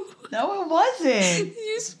you. No, it wasn't.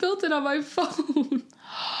 You spilled it on my phone.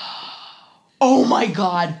 Oh my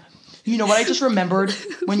God. You know what I just remembered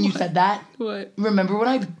when you said that? What? Remember when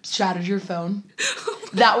I shattered your phone?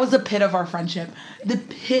 That was a pit of our friendship. The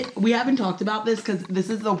pit, we haven't talked about this because this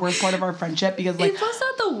is the worst part of our friendship because like. It was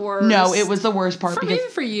not the worst. No, it was the worst part because. Maybe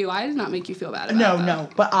for you, I did not make you feel bad about it. No,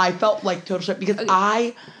 but I felt like total shit because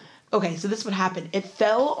okay, so this is what happened. It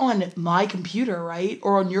fell on my computer, right?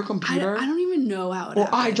 Or on your computer. I don't even know how it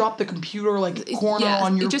happened. Or I dropped the computer corner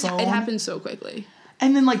on your phone. It happened so quickly.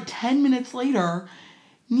 And then like 10 minutes later,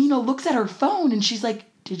 Nina looks at her phone and she's like,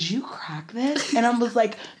 did you crack this? And I was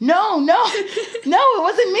like, no, it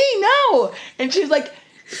wasn't me, no. And she's like,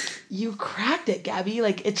 you cracked it, Gabby.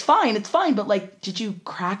 Like, it's fine. But like, did you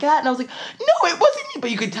crack that? And I was like, no, it wasn't me.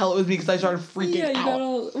 But you could tell it was me because I started freaking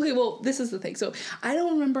out. Okay, well, this is the thing. So I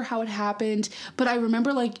don't remember how it happened, but I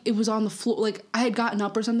remember like it was on the floor. Like I had gotten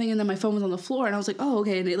up or something and then my phone was on the floor and I was like, oh,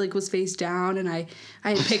 okay. And it like was face down and I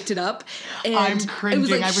had picked it up. And I'm cringing. It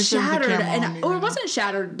was like I wish shattered. There was a camera on me Or it wasn't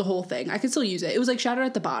shattered the whole thing. I could still use it. It was like shattered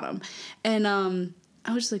at the bottom. And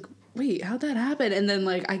I was just like, wait, how'd that happen? And then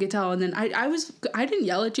like I could tell, and then I didn't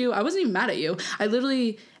yell at you. I wasn't even mad at you. I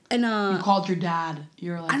literally you called your dad.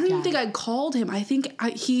 You were like, I don't even think I called him. I think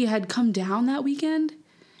he had come down that weekend.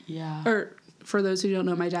 Yeah. Or for those who don't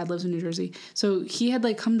know, my dad lives in New Jersey, so he had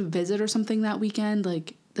like come to visit or something that weekend.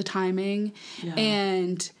 Like the timing,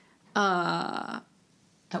 and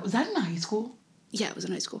was that in high school? Yeah, it was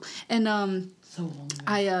in high school, and so long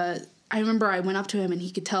ago. I remember I went up to him and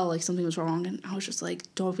he could tell like something was wrong and I was just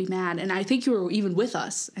like, don't be mad. And I think you were even with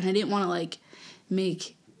us and I didn't want to like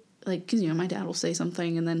make like, cause you know, my dad will say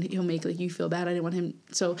something and then he'll make like you feel bad. I didn't want him.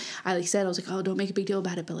 So I like said, I was like, oh, don't make a big deal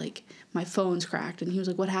about it. But like my phone's cracked. And he was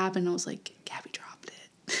like, what happened? And I was like, Gabby dropped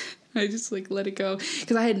it. I just like let it go.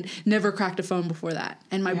 Cause I had never cracked a phone before that.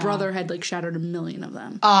 And my brother had like shattered 1 million of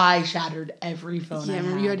them. I shattered every phone I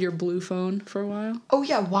remember had. you had your blue phone for a while? Oh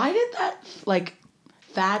yeah. Why did that like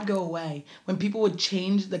fad go away when people would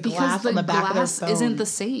change the glass on the back of their phone? Because isn't the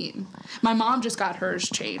same. My mom just got hers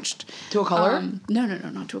changed. To a color? No,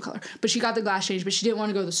 not to a color. But she got the glass changed, but she didn't want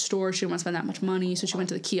to go to the store. She didn't want to spend that much money, so she went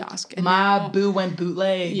to the kiosk. And my boo went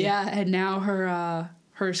bootleg. Yeah, and now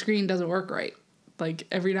her screen doesn't work right. Like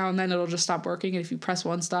every now and then it'll just stop working, and if you press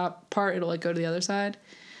one stop part, it'll like go to the other side.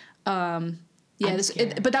 But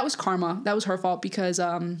that was karma. That was her fault because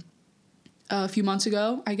a few months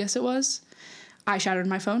ago, I guess it was, I shattered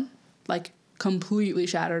my phone, like completely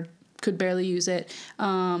shattered, could barely use it.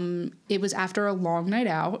 It was after a long night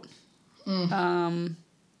out. A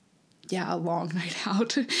long night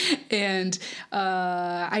out. And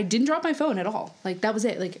I didn't drop my phone at all. Like that was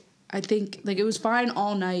it. Like I think like it was fine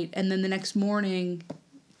all night. And then the next morning,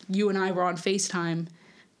 you and I were on FaceTime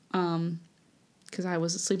because I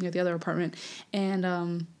was sleeping at the other apartment. And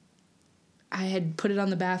I had put it on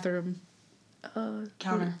the bathroom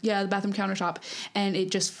counter. Yeah, the bathroom countertop, and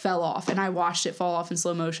it just fell off, and I watched it fall off in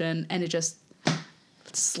slow motion, and it just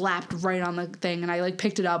slapped right on the thing, and I like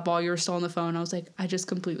picked it up while you were still on the phone. I was like, I just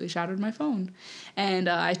completely shattered my phone. And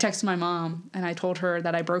I texted my mom and I told her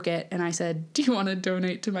that I broke it, and I said, do you want to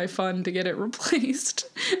donate to my fund to get it replaced?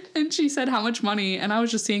 And she said, how much money? And I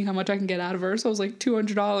was just seeing how much I can get out of her, so I was like,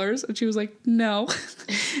 $200. And she was like, no.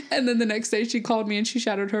 And then the next day she called me and she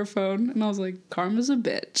shattered her phone, and I was like, karma's a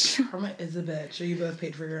bitch. Karma is a bitch. So you both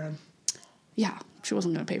paid for your own? Yeah, she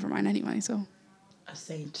wasn't going to pay for mine anyway, so. A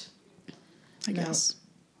saint. I guess.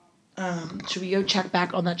 Should we go check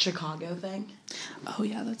back on that Chicago thing? Oh,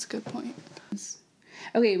 yeah, that's a good point.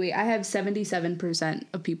 Okay, wait, I have 77%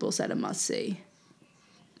 of people said a must-see.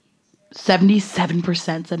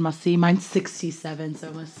 77% said must see. Mine's 67, so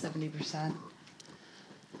almost 70%.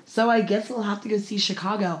 So I guess we'll have to go see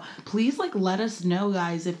Chicago. Please, like, let us know,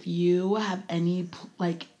 guys, if you have any,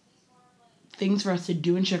 like, things for us to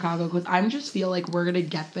do in Chicago. Because I just feel like we're going to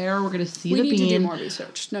get there. We're going to see the bean. We need to do more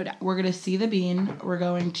research, no doubt. We're going to see the bean. We're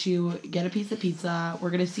going to get a piece of pizza. We're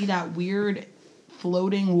going to see that weird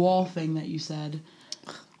floating wall thing that you said.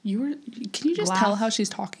 Can you just tell how she's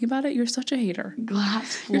talking about it? You're such a hater.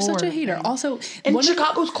 Glass floor. You're such a hater. Thing. Also, and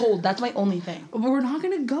Chicago's cold. That's my only thing. We're not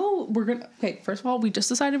gonna go. Okay. First of all, we just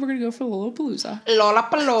decided we're gonna go for Lollapalooza. I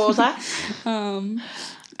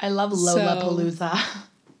love Lollapalooza. I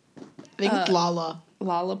think it's Lala.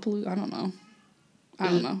 Lollapalooza. I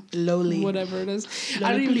don't know. Loli. Whatever it is.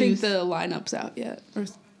 I don't even think the lineup's out yet.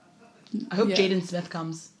 I hope Jaden Smith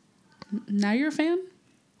comes. Now you're a fan?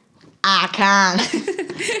 I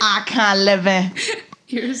can't live it.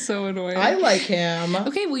 You're so annoying. I like him.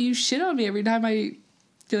 Okay, well, you shit on me every time I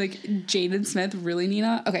feel like Jaden Smith, really,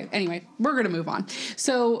 Nina? Okay, anyway, we're going to move on.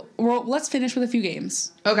 So, let's finish with a few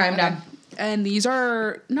games. Okay, I'm done. And these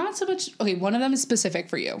are not so much... Okay, one of them is specific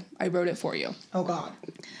for you. I wrote it for you. Oh, God.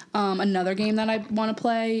 Another game that I want to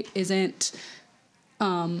play isn't... we're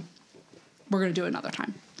going to do it another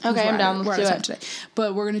time. Okay, I'm down. Let's do it. Today.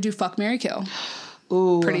 But we're going to do Fuck, Marry, Kill.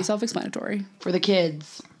 Ooh. Pretty self-explanatory. For the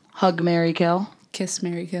kids. Hug, marry, kill. Kiss,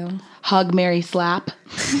 marry, kill. Hug, marry, slap.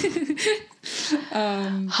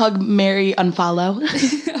 Hug, marry, unfollow.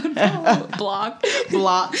 Block.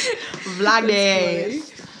 Vlog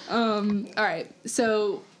days. All right.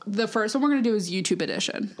 So the first one we're going to do is YouTube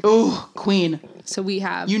edition. Ooh, queen. So we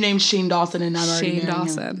have... You named Shane Dawson and I'm already Shane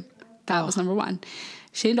Dawson. Him. That was number one.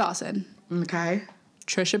 Shane Dawson. Okay.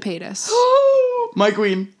 Trisha Paytas. My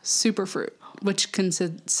queen. Superfruit, which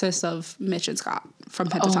consists of Mitch and Scott from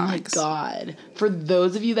Pentatonics. Oh my God. For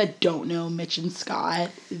those of you that don't know Mitch and Scott,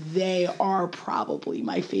 they are probably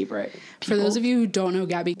my favorite people. For those of you who don't know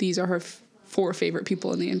Gabby, these are her 4 favorite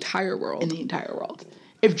people in the entire world.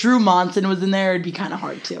 If Drew Monson was in there, it'd be kind of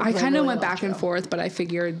hard too. I kind of went back and forth, but I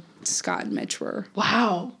figured Scott and Mitch were...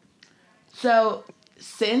 Wow. So,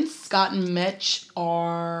 since Scott and Mitch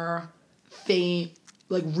are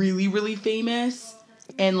really, really famous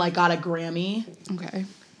and, like, got a Grammy. Okay.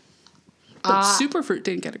 But Superfruit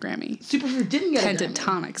didn't get a Grammy. Superfruit didn't get a Grammy.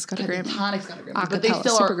 Pentatonics got a Grammy. Pentatonics got a Grammy. But they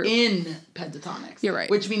still are in Pentatonics. You're right.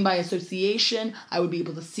 Which means by association, I would be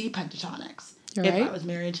able to see Pentatonics. If I was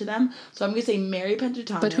married to them. So I'm going to say marry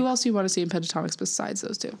Pentatonics. But who else do you want to see in Pentatonics besides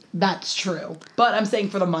those two? That's true. But I'm saying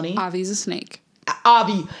for the money. Avi's a snake.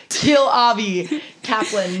 Avi. Kill Avi.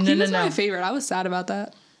 Kaplan. He was my favorite. I was sad about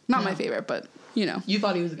that. Not my favorite, but, you know. You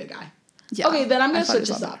thought he was a good guy. Yeah. Okay, then I'm going to switch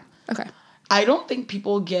this up. Okay. I don't think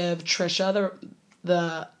people give Trisha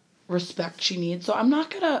the respect she needs, so I'm not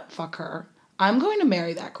going to fuck her. I'm going to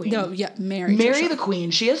marry that queen. No, yeah, marry Trisha. The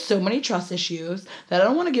queen. She has so many trust issues that I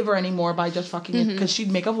don't want to give her any more by just fucking it, because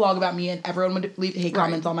she'd make a vlog about me and everyone would leave hate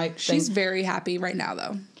comments on my thing. She's very happy right now,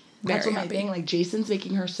 though. That's what my thing. Like, Jason's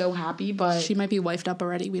making her so happy, but... She might be wifed up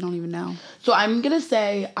already. We don't even know. So I'm going to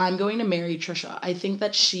say I'm going to marry Trisha. I think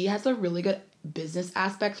that she has a really good business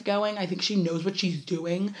aspect going. I think she knows what she's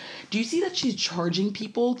doing. Do you see that she's charging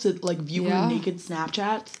people to, like, view her naked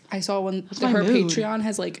Snapchats? I saw one. Her Patreon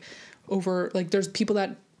has, like, over... Like, there's people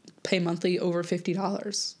that pay monthly over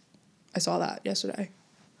 $50. I saw that yesterday.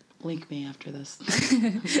 Link me after this.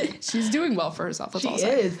 She's doing well for herself. That's all she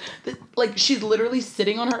is. Like, she's literally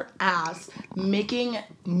sitting on her ass making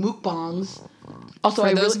mukbangs. Also,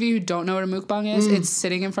 for those of you who don't know what a mukbang is, it's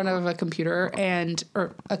sitting in front of a computer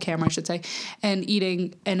or a camera, I should say, and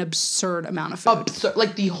eating an absurd amount of food.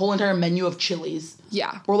 Like the whole entire menu of Chili's.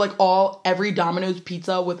 Yeah. Or like every Domino's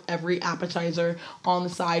pizza with every appetizer on the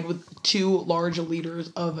side with 2 large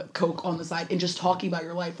liters of Coke on the side and just talking about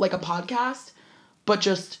your life. Like a podcast, but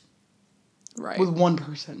just with one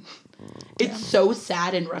person. It's so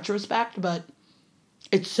sad in retrospect, but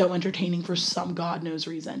it's so entertaining for some God knows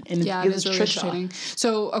reason. And it's really Trisha. Entertaining.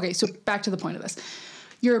 So back to the point of this.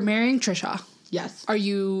 You're marrying Trisha. Yes. Are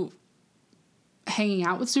you hanging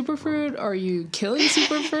out with Superfruit? Are you killing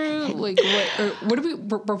Superfruit? Like, what are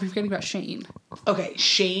we're forgetting about Shane. Okay,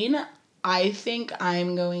 Shane, I think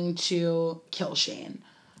I'm going to kill Shane.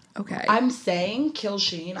 Okay. I'm saying kill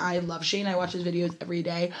Shane. I love Shane. I watch his videos every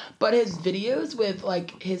day. But his videos with,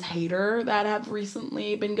 like, his hater that have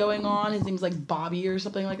recently been going on, his name's, like, Bobby or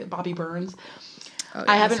something like that, Bobby Burns. Oh,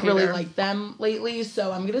 yeah, I haven't really liked them lately,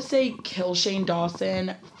 so I'm going to say kill Shane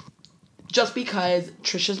Dawson just because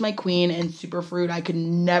Trisha's my queen and Superfruit I could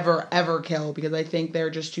never, ever kill because I think they're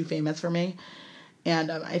just too famous for me.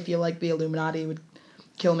 And I feel like the Illuminati would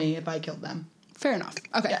kill me if I killed them. Fair enough.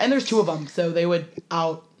 Okay. Yeah, and there's 2 of them, so they would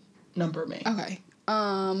number me. Okay.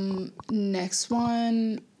 Next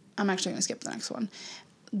one. I'm actually going to skip the next one.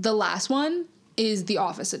 The last one is the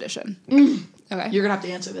Office edition. Okay. You're going to have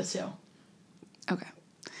to answer this too. Okay.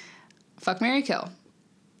 Fuck, marry, kill.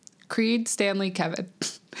 Creed, Stanley, Kevin.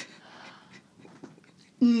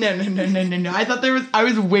 No. I thought I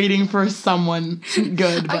was waiting for someone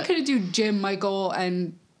good. But I could do Jim, Michael,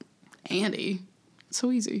 and Andy.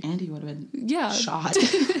 So easy. Andy would have been shot.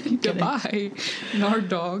 Goodbye. Nard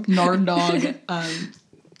dog.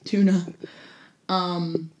 Tuna. All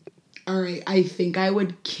right. I think I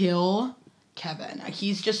would kill Kevin.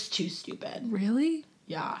 He's just too stupid. Really?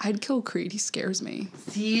 Yeah. I'd kill Creed. He scares me.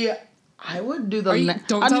 See, I would do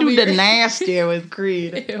the nasty with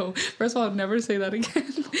Creed. Ew. First of all, I'd never say that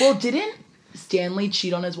again. Well, didn't Stanley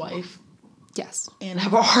cheat on his wife? Yes. And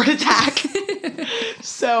have a heart attack.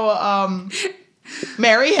 So,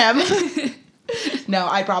 marry him. No,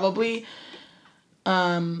 I probably,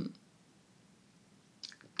 what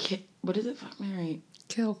is it? Fuck, marry.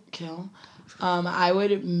 Kill. I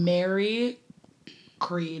would marry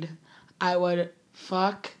Creed. I would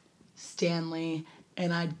fuck Stanley,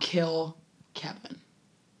 and I'd kill Kevin.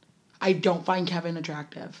 I don't find Kevin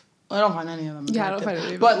attractive. I don't find any of them attractive. Yeah, I don't find any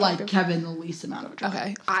of them But, attractive. Kevin, the least amount of attractive.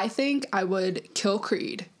 Okay. I think I would kill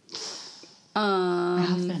Creed. My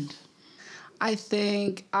husband. I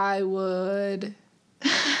think I would...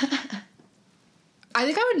 I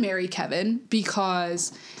think I would marry Kevin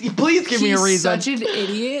because... Please give me a reason. He's such an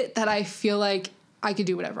idiot that I feel like I could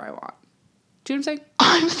do whatever I want. Do you know what I'm saying?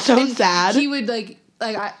 I'm so sad. He would,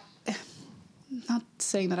 I... Not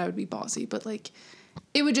saying that I would be bossy, but,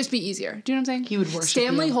 it would just be easier. Do you know what I'm saying? He would worship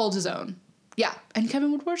Stanley you. holds his own. Yeah, and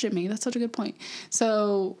Kevin would worship me. That's such a good point.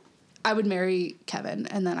 So I would marry Kevin,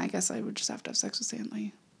 and then I guess I would just have to have sex with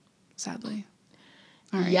Stanley, sadly.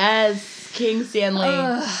 All right. Yes, King Stanley.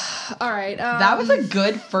 All right. That was a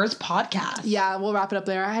good first podcast. Yeah, we'll wrap it up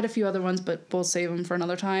there. I had a few other ones, but we'll save them for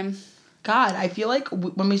another time. God, I feel like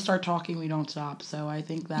when we start talking, we don't stop. So I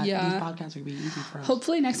think that these podcasts are going to be easy for us.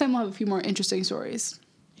 Hopefully next time we'll have a few more interesting stories.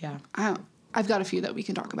 Yeah. I've got a few that we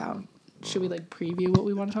can talk about. Should we preview what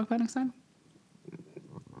we want to talk about next time?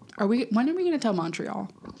 When are we going to tell Montreal?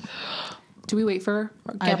 Do we wait for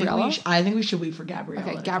Gabriella? I think we should wait for Gabriella.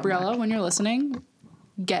 Okay, Gabriella, when you're listening,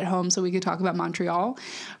 get home so we could talk about Montreal.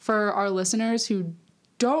 For our listeners who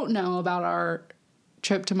don't know about our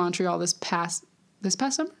trip to Montreal this past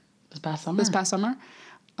summer. It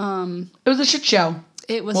was a shit show.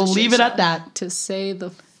 It was. We'll leave it at that. To say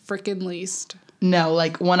the freaking least. No,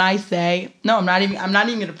 when I say no, I'm not even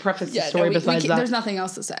going to preface the story besides that. There's nothing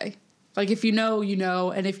else to say. If you know, you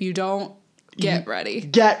know, and if you don't, get ready.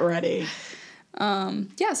 Get ready.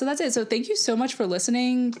 Yeah, so that's it. So thank you so much for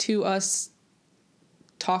listening to us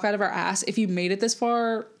talk out of our ass. If you made it this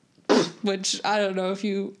far, which I don't know if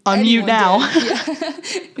you... Unmute now. Yeah.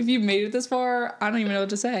 If you made it this far, I don't even know what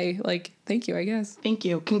to say. Thank you, I guess. Thank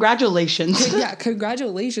you. Congratulations. Yeah,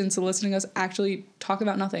 congratulations to listening to us actually talk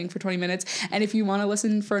about nothing for 20 minutes. And if you want to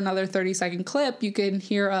listen for another 30-second clip, you can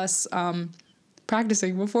hear us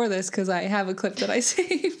practicing before this, because I have a clip that I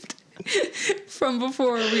saved from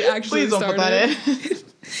before we actually started. Please don't put that in.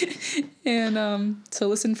 And so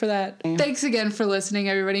listen for that. Thanks again for listening,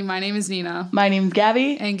 everybody. My name is Nina. My name's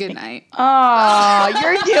Gabby. And good night. Oh,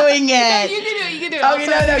 you're doing it. No, you can do it.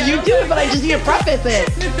 Okay, no, you do it, but I just need to preface it.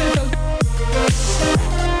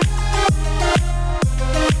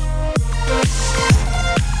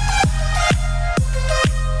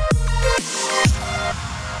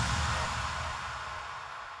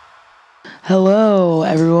 Hello,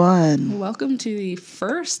 everyone. Welcome to the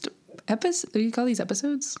first episode. What do you call these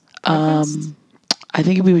episodes? Podcasts? I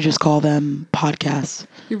think we would just call them podcasts.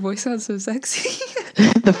 Your voice sounds so sexy.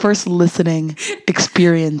 The first listening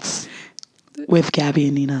experience with Gabby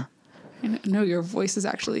and Nina. No, your voice is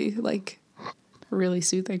actually really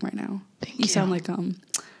soothing right now. Thank you. You sound like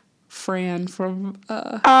Fran from...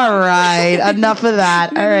 All right, enough of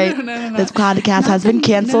that. All right. No. This podcast has been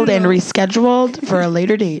canceled and rescheduled for a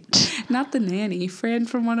later date. Not the nanny. Fran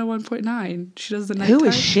from 101.9. She does the nighttime. Who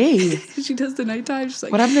is she? She does the nighttime. She's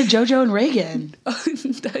what happened to JoJo and Reagan? I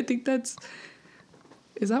think that's...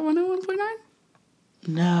 Is that 101.9?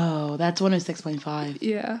 No, that's 106.5.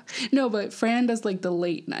 Yeah. No, but Fran does the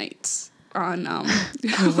late nights on... oh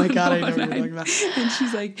my God, I know what you're talking about. And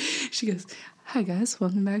she goes... Hi guys,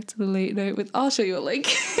 welcome back to the late night with... I'll show you a link.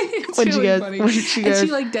 It's when really funny. When she goes, and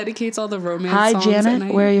she dedicates all the romance Hi songs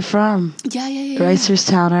Janet, where are you from? Yeah.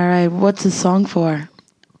 Reisterstown. All right, what's this song for?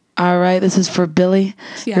 All right, this is for Billy.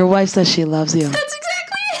 Yeah. Your wife says she loves you. That's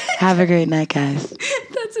exactly it. Have a great night, guys.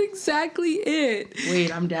 That's exactly it.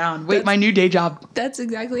 Wait, I'm down. Wait, my new day job. That's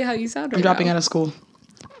exactly how you sound right I'm dropping now. out of school.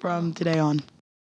 from today on.